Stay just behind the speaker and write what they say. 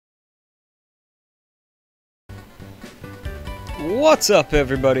What's up,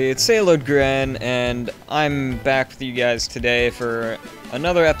 everybody? It's SailodeGrenn, and I'm back with you guys today for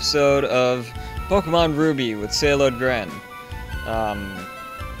another episode of Pokemon Ruby with SailodeGrenn.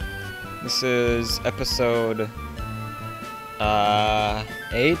 This is episode 8,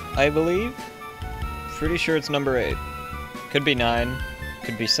 I believe. Pretty sure it's number 8. Could be 9,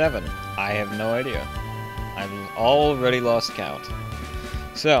 could be 7. I have no idea. I've already lost count.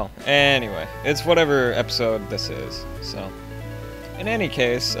 So, anyway, it's whatever episode this is, so. In any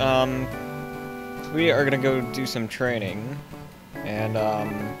case, we are gonna go do some training, and,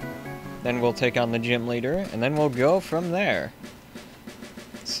 then we'll take on the gym leader, and then we'll go from there.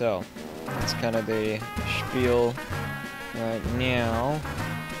 So, that's kind of the spiel right now.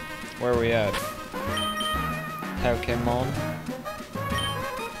 Where are we at? Pokemon.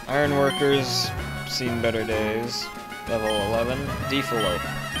 Ironworkers, seen better days. Level 11. Defalope.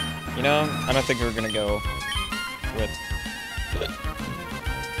 You know, I don't think we're gonna go with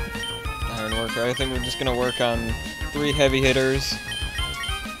Ironworker. I think we're just gonna work on 3 heavy hitters.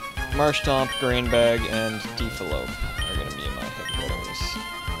 Marshtomp, Grainbag, and Defalope are gonna be my heavy hitters,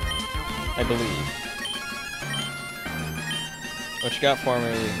 I believe. What you got for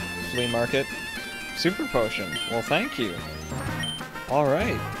me, flea market? Super potion. Well, thank you.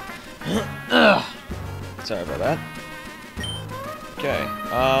 Alright. Sorry about that. Okay,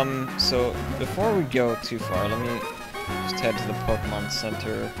 so before we go too far, let me just head to the Pokemon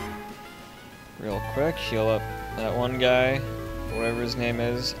Center real quick, heal up that one guy, whatever his name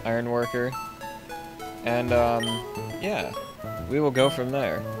is, Ironworker, and, yeah, we will go from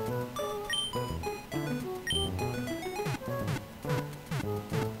there.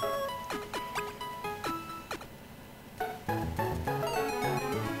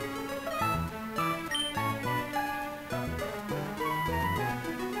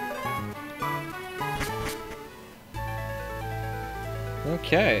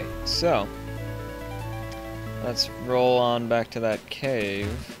 Okay, so let's roll on back to that cave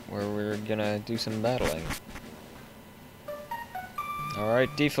where we're gonna do some battling. Alright,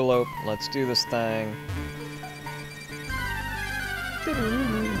 Defalope, let's do this thing.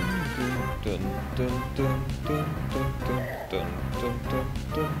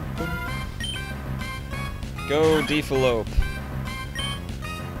 Go, Defalope.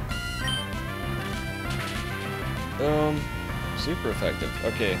 Boom. Super effective.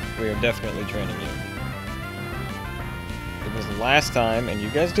 Okay, we are definitely training you. Because last time, and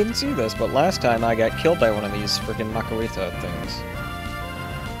you guys didn't see this, but last time I got killed by one of these freaking Makuhita things.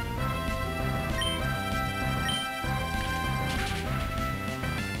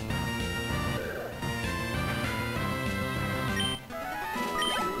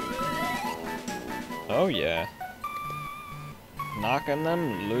 Oh yeah. Knocking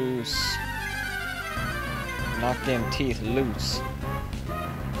them loose. Knock them teeth loose.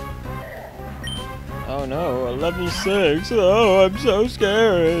 Oh no, a level 6. Oh, I'm so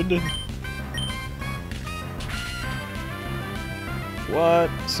scared.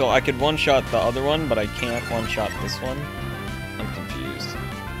 What? So I could one-shot the other one, but I can't one-shot this one? I'm confused.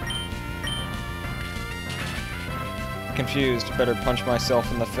 Confused. Better punch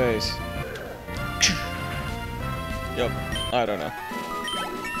myself in the face. Yup. I don't know.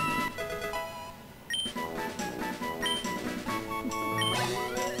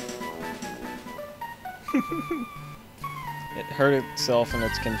 It hurt itself in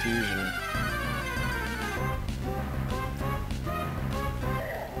its confusion.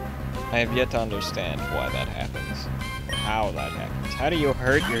 I have yet to understand why that happens, or how that happens. How do you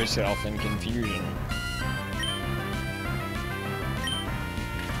hurt yourself in confusion?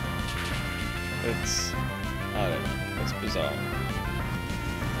 It's... I don't know. It's bizarre.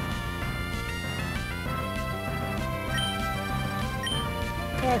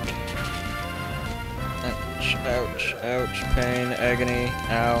 Fuck. Ouch, ouch, pain, agony,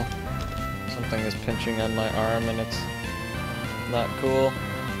 ow. Something is pinching on my arm and it's not cool.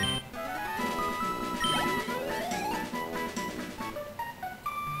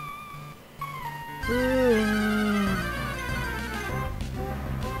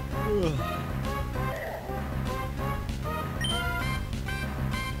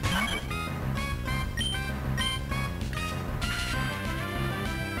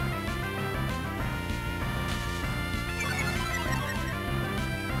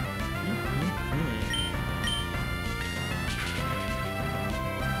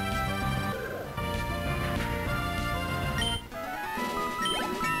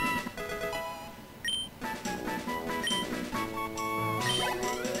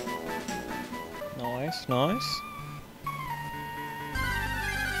 Nice, nice.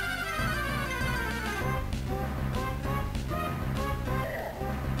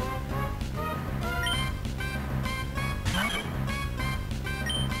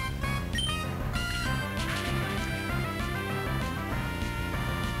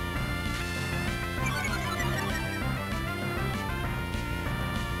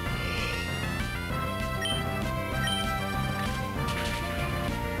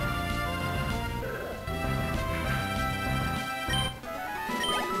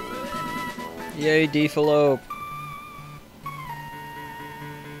 Yay, Deefalope!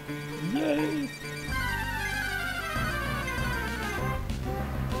 Yay!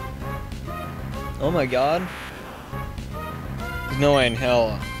 Oh my god. There's no way in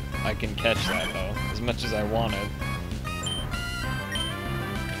hell I can catch that though, as much as I want it.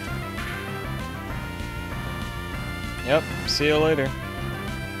 Yep, see you later.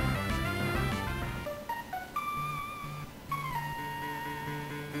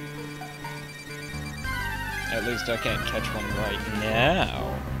 At least I can't catch one right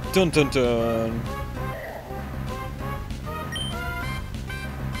now. Dun dun dun!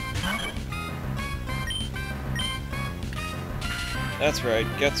 That's right,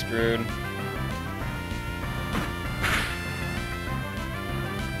 get screwed.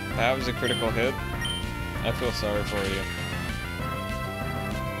 That was a critical hit. I feel sorry for you.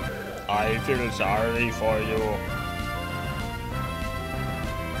 I feel sorry for you.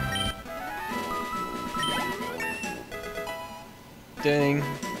 Dang.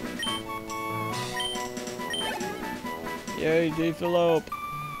 Yay, Deefalope.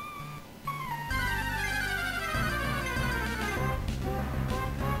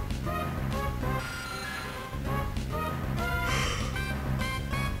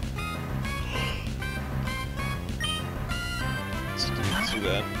 Let's do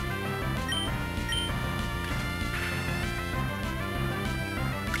that.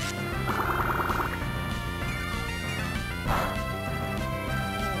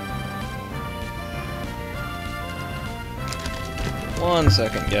 One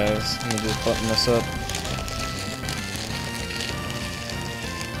second, guys. Let me just button this up.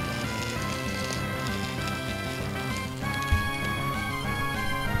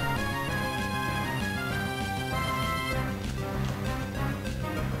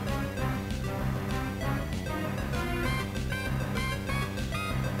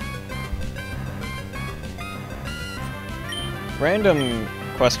 Random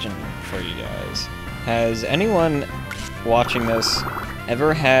question for you guys. Has anyone watching this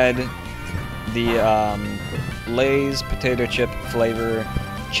ever had the Lay's potato chip flavor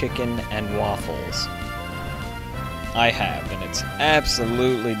chicken and waffles? I have, and it's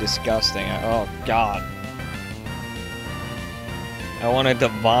absolutely disgusting. Oh god. I wanted to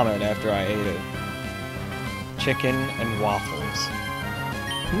vomit after I ate it. Chicken and waffles.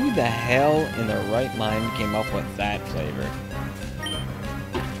 Who the hell in their right mind came up with that flavor?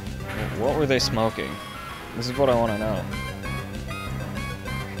 What were they smoking? This is what I want to know.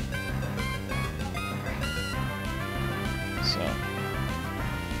 So.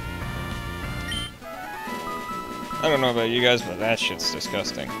 I don't know about you guys, but that shit's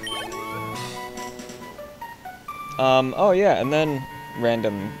disgusting. Oh yeah, and then,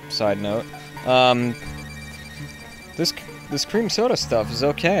 random side note, this cream soda stuff is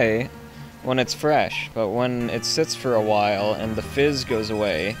okay when it's fresh, but when it sits for a while and the fizz goes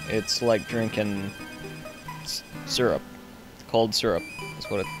away, it's like drinking syrup. Cold syrup is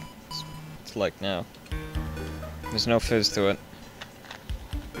what it's like now. There's no fizz to it.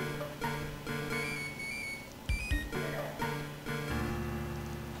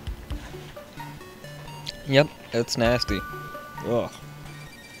 Yep, it's nasty. Ugh.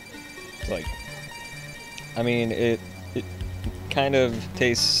 It's like, I mean, it kind of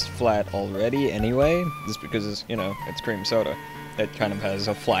tastes flat already anyway, just because it's, you know, it's cream soda. It kind of has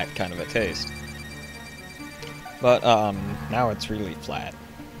a flat kind of a taste. But, now it's really flat.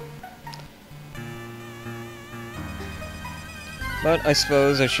 But I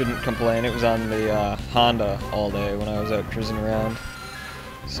suppose I shouldn't complain. It was on the, Honda all day when I was out cruising around.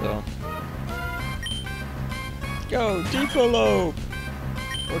 So. Go, Deefalope!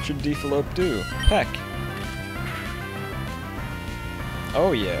 What should Deefalope do? Peck.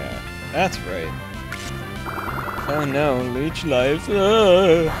 Oh yeah, that's right. Oh no, leech life.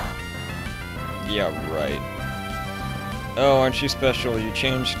 Yeah, right. Oh, aren't you special? You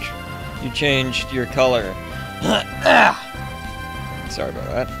changed your color. Sorry about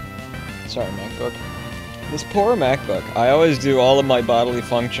that. Sorry, MacBook. This poor MacBook. I always do all of my bodily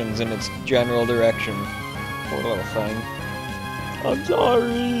functions in its general direction. Poor little thing. I'm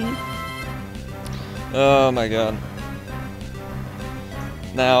sorry. Oh my god.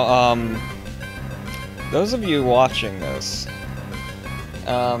 Now, those of you watching this,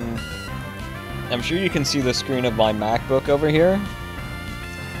 I'm sure you can see the screen of my MacBook over here.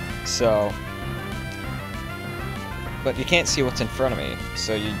 So, but you can't see what's in front of me.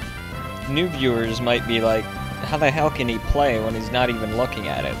 So new viewers might be like, how the hell can he play when he's not even looking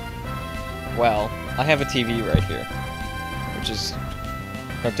at it? Well, I have a TV right here, which is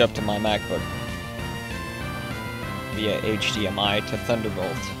hooked up to my MacBook via HDMI to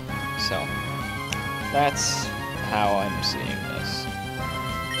Thunderbolt. So, That's how I'm seeing this.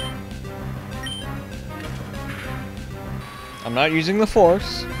 I'm not using the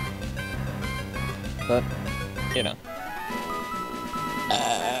Force, but, you know.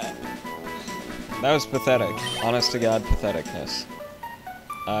 That was pathetic. Honest to God, patheticness.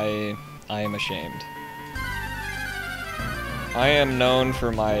 I am ashamed. I am known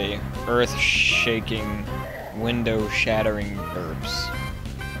for my earth-shaking, window-shattering burps.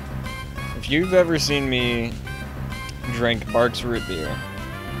 If you've ever seen me drink Barks root beer,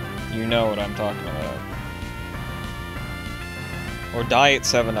 you know what I'm talking about. Or Diet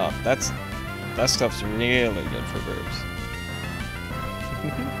 7-Up. That stuff's really good for burps.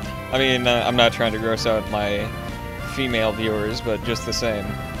 I mean, I'm not trying to gross out my female viewers, but just the same.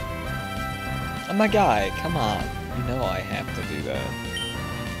 I'm a guy, come on. You know I have to do that.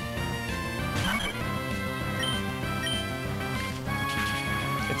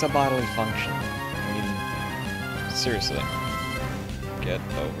 It's a bodily function. I mean, seriously. Get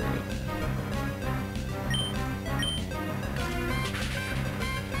over it.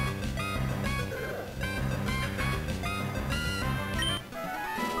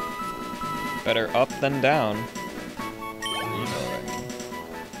 Better up than down. You know what I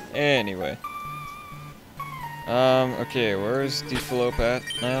mean. Anyway. Okay, where's Defalope at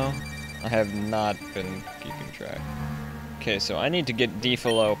now? I have not been keeping track. Okay, so I need to get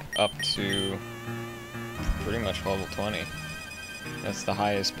Defalope up to pretty much level 20. That's the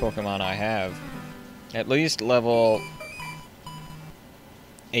highest Pokemon I have. At least level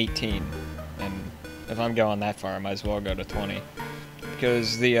 18. And if I'm going that far, I might as well go to 20.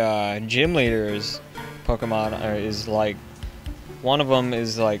 Because the gym leader's Pokemon is like, one of them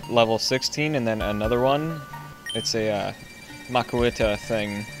is like level 16, and then another one, it's a Makuita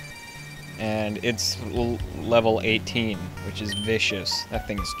thing, and it's level 18, which is vicious. That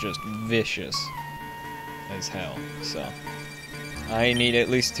thing's just vicious as hell. So I need at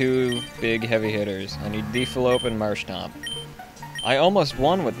least 2 big heavy hitters. I need Defalope and Marshtomp. I almost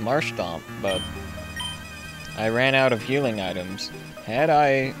won with Marshtomp, but I ran out of healing items. Had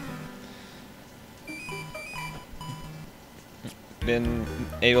I been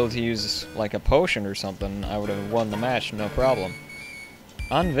able to use like a potion or something, I would have won the match, no problem.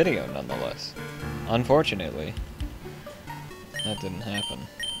 On video, nonetheless. Unfortunately, that didn't happen.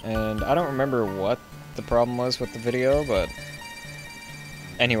 And I don't remember what the problem was with the video, but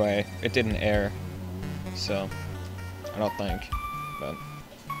anyway, it didn't air, so I don't think, but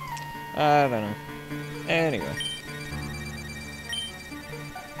I don't know. Anyway.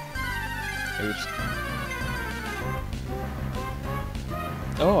 Oops.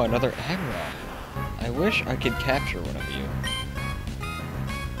 Oh, another Aggro. I wish I could capture one of you.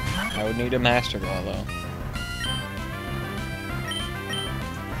 I would need a Master Ball, though.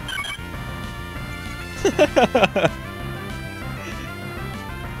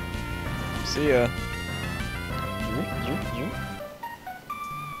 See ya.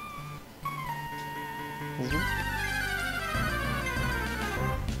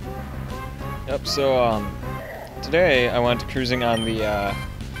 Yep, so, today I went cruising on the,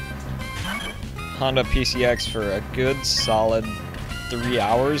 Honda PCX for a good, solid 3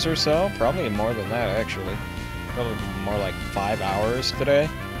 hours or so. Probably more than that, actually. Probably more like 5 hours today.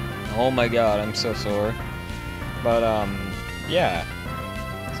 Oh my god, I'm so sore. But, yeah.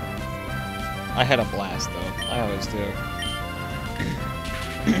 I had a blast, though. I always do.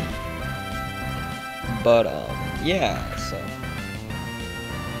 But, yeah, so...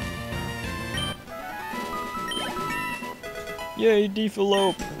 Yay,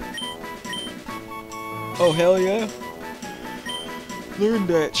 Defalope! Oh, hell yeah! Learn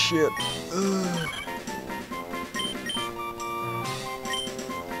that shit.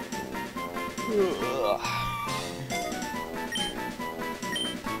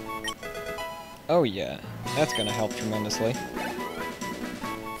 Oh yeah, that's gonna help tremendously.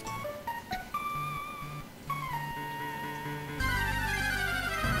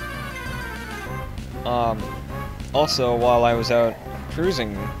 Also, while I was out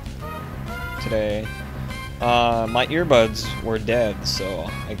cruising today, my earbuds were dead, so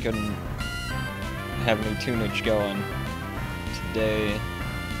I couldn't have any tunage going today,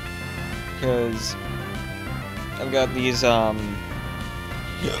 because I've got these, sorry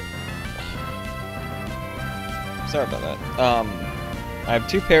about that, I have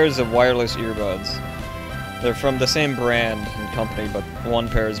 2 pairs of wireless earbuds. They're from the same brand and company, but one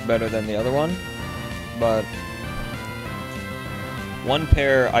pair is better than the other one, but one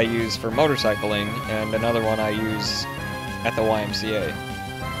pair I use for motorcycling, and another one I use at the YMCA.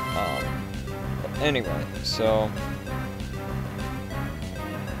 But anyway, so...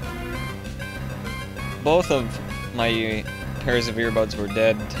 both of my pairs of earbuds were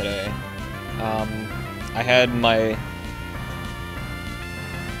dead today. I had my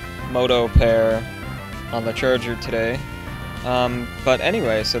Moto pair on the charger today. But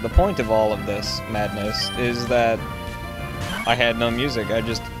anyway, so the point of all of this madness is that I had no music. I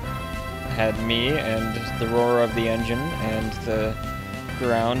just had me and the roar of the engine and the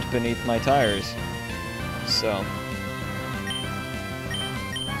ground beneath my tires. So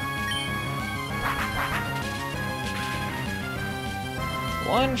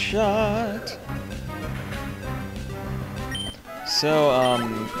one shot. So,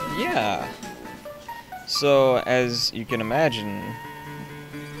 yeah. So, as you can imagine,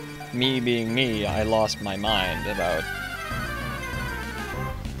 me being me, I lost my mind about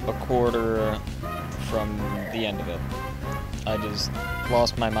a quarter from the end of it. I just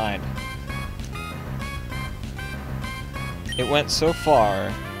lost my mind. It went so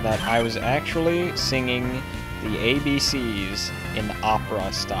far that I was actually singing the ABCs in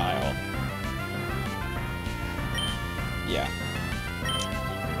opera style. Yeah.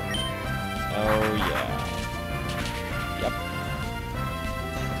 Oh yeah. Yep.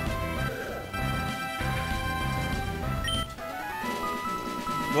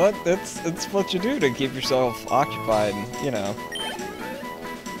 But it's what you do to keep yourself occupied, you know.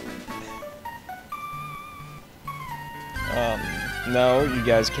 No, you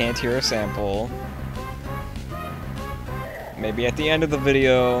guys can't hear a sample. Maybe at the end of the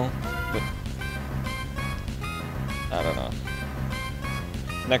video, but I don't know.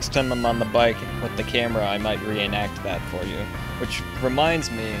 Next time I'm on the bike with the camera, I might reenact that for you. Which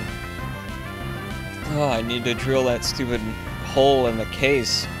reminds me, oh, I need to drill that stupid hole in the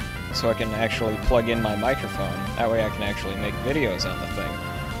case so I can actually plug in my microphone. That way I can actually make videos on the thing.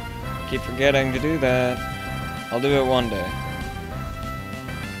 Keep forgetting to do that. I'll do it one day.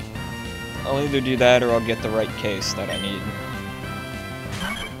 I'll either do that or I'll get the right case that I need.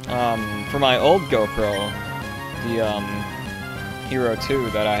 For my old GoPro, the Hero 2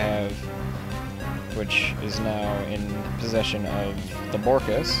 that I have, which is now in possession of the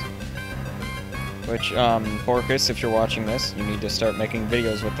Borkus, which, Borkus, if you're watching this, you need to start making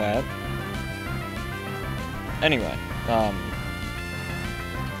videos with that. Anyway,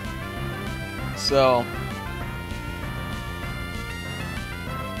 so,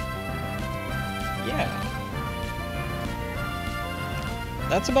 yeah.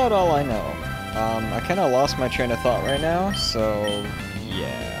 That's about all I know. I kind of lost my train of thought right now, so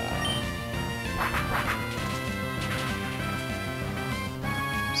yeah.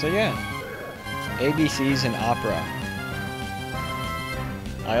 So yeah, ABCs and opera.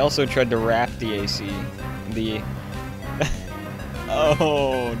 I also tried to rap the AC.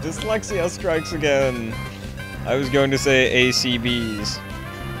 Oh, dyslexia strikes again. I was going to say ACBs.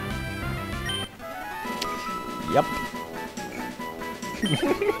 Yep.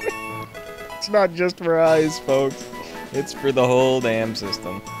 It's not just for eyes, folks. It's for the whole damn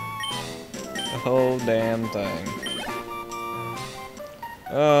system. The whole damn thing.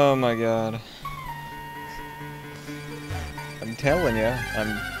 Oh my god. I'm telling you,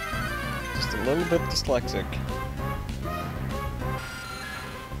 I'm just a little bit dyslexic.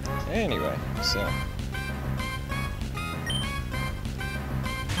 Anyway, so.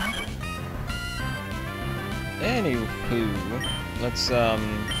 Anywho, let's,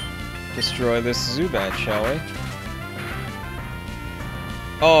 destroy this Zubat, shall we?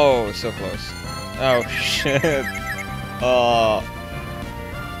 Oh, so close. Oh, shit.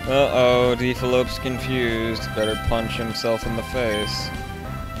 Uh-oh, Deefalope's confused. Better punch himself in the face.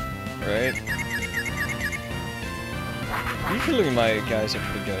 Right? Usually my guys are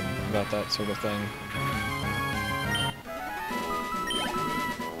pretty good about that sort of thing.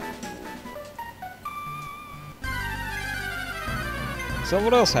 So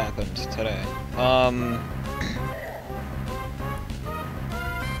what else happened today?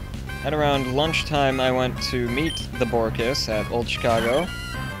 At around lunchtime I went to meet the Borkus at Old Chicago,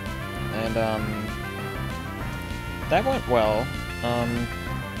 and that went well.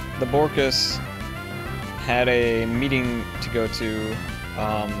 The Borkus had a meeting to go to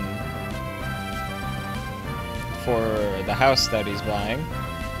for the house that he's buying,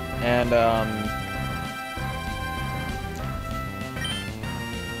 and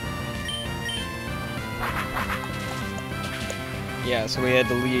yeah, so we had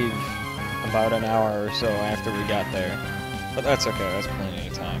to leave about an hour or so after we got there. But that's okay, that's plenty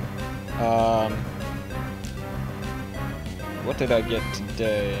of time. What did I get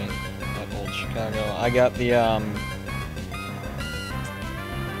today at Old Chicago? I got the,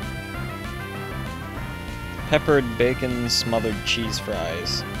 peppered bacon smothered cheese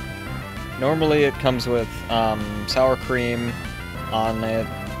fries. Normally it comes with sour cream on it,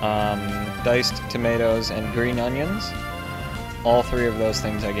 diced tomatoes, and green onions. All three of those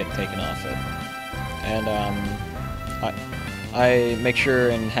things I get taken off it. And I make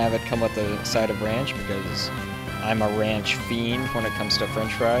sure and have it come with a side of ranch because I'm a ranch fiend when it comes to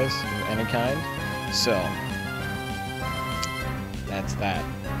french fries of any kind. So, that's that.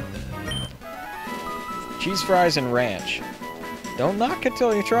 Cheese fries and ranch. Don't knock it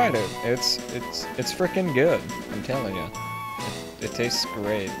till you tried it. It's freaking good. I'm telling you. It tastes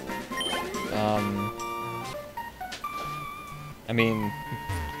great. I mean,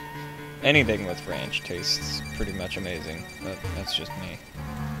 anything with ranch tastes pretty much amazing, but that's just me.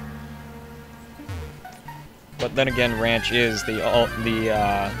 But then again, ranch is the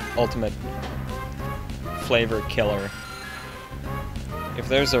ultimate flavor killer. If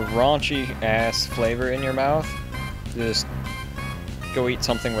there's a raunchy ass flavor in your mouth, just go eat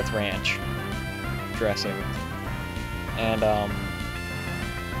something with ranch dressing, and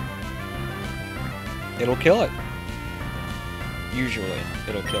it'll kill it. Usually,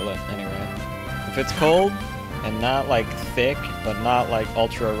 it'll kill it anyway. If it's cold and not like thick, but not like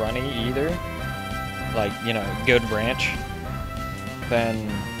ultra runny either, like, you know, good ranch,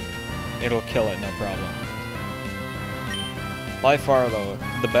 then it'll kill it, no problem. By far, though,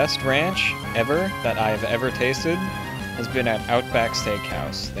 the best ranch ever that I've ever tasted has been at Outback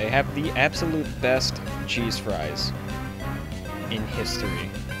Steakhouse. They have the absolute best cheese fries in history.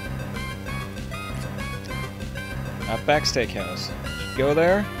 Outback Steakhouse. Go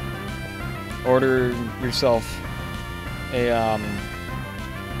there, order yourself a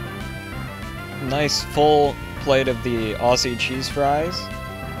nice full plate of the Aussie cheese fries.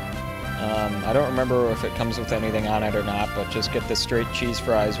 I don't remember if it comes with anything on it or not, but just get the straight cheese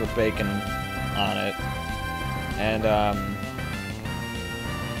fries with bacon on it. And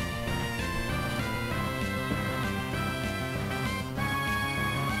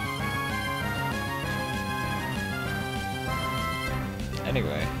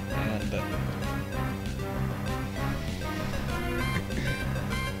anyway,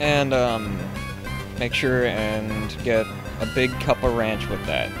 and make sure and get a big cup of ranch with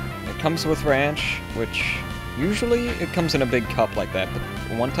that. It comes with ranch, which usually it comes in a big cup like that, but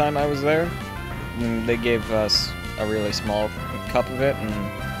one time I was there, they gave us a really small cup of it, and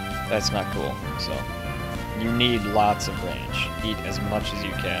that's not cool. So you need lots of ranch. Eat as much as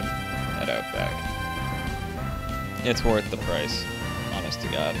you can at Outback. It's worth the price, honest to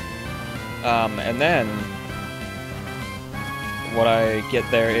God. And then what I get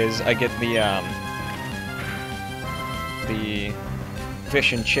there is I get the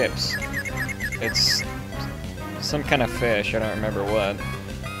fish and chips. It's some kind of fish, I don't remember what.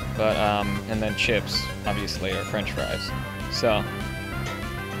 But, and then chips, obviously, or french fries. So,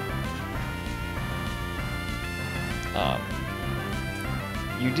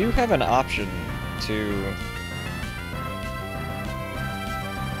 you do have an option to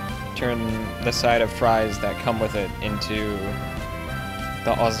turn the side of fries that come with it into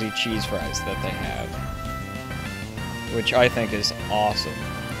the Aussie cheese fries that they have, which I think is awesome,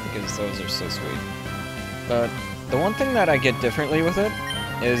 because those are so sweet. But the one thing that I get differently with it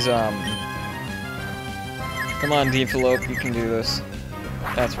is, come on, Deefalope, you can do this.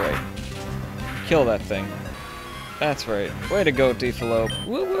 That's right. Kill that thing. That's right. Way to go, Deefalope.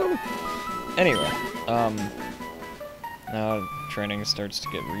 Woo woo! Anyway, now training starts to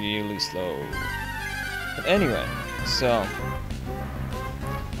get really slow. But anyway, so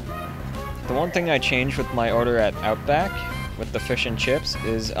the one thing I changed with my order at Outback with the fish and chips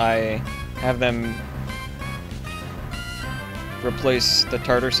is I have them replace the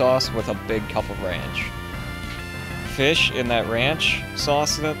tartar sauce with a big cup of ranch. Fish in that ranch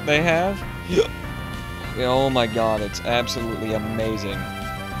sauce that they have, oh my god, it's absolutely amazing.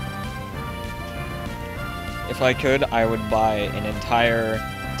 If I could, I would buy an entire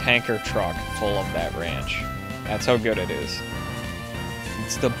tanker truck full of that ranch. That's how good it is.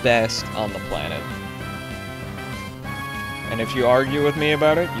 It's the best on the planet. And if you argue with me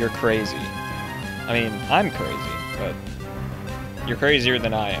about it, you're crazy. I mean, I'm crazy, but you're crazier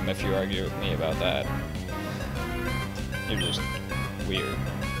than I am if you argue with me about that. You're just weird.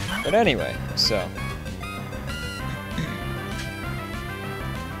 But anyway, so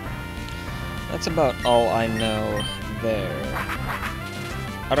that's about all I know there.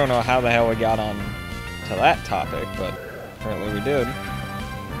 I don't know how the hell we got on to that topic, but apparently we did.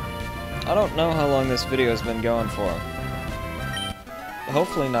 I don't know how long this video has been going for.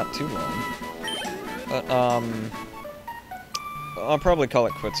 Hopefully not too long. But, I'll probably call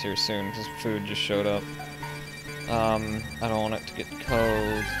it quits here soon, because food just showed up. I don't want it to get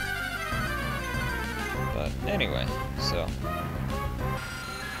cold. But anyway, so.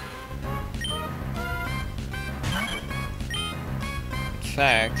 In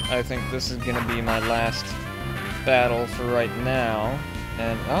fact, I think this is gonna be my last battle for right now.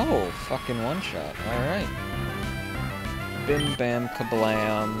 And, oh, fucking one shot. Alright. Bim bam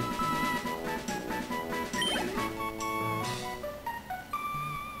kablam.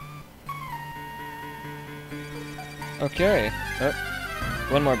 Okay.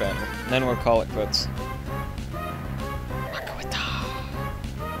 One more battle. Then we'll call it quits.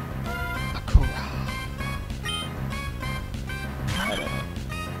 I don't know.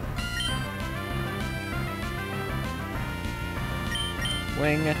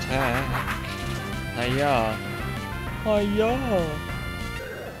 Wing attack. Hiya. Hiya.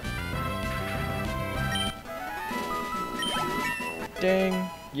 Ding.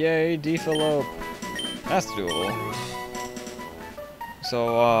 Yay, defalope. That's doable.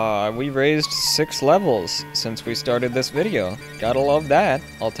 So, we raised 6 levels since we started this video. Gotta love that.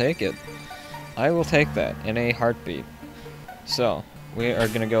 I'll take it. I will take that in a heartbeat. So, we are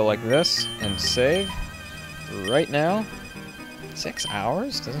gonna go like this and save right now. 6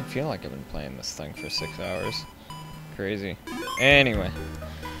 hours? Doesn't feel like I've been playing this thing for 6 hours. Crazy. Anyway.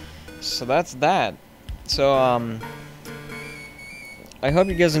 So that's that. So, I hope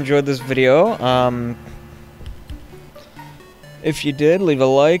you guys enjoyed this video. If you did, leave a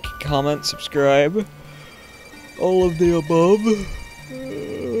like, comment, subscribe. All of the above.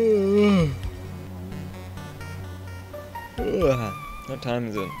 What time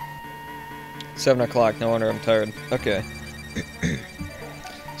is it? 7 o'clock, no wonder I'm tired. Okay.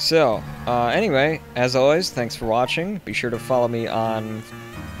 So, anyway, as always, thanks for watching. Be sure to follow me on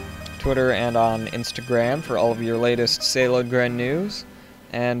Twitter and on Instagram for all of your latest SailodeGrenn news.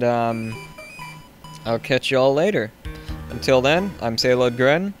 And, I'll catch you all later. Until then, I'm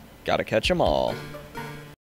SailodeGrenn. Gotta catch 'em all.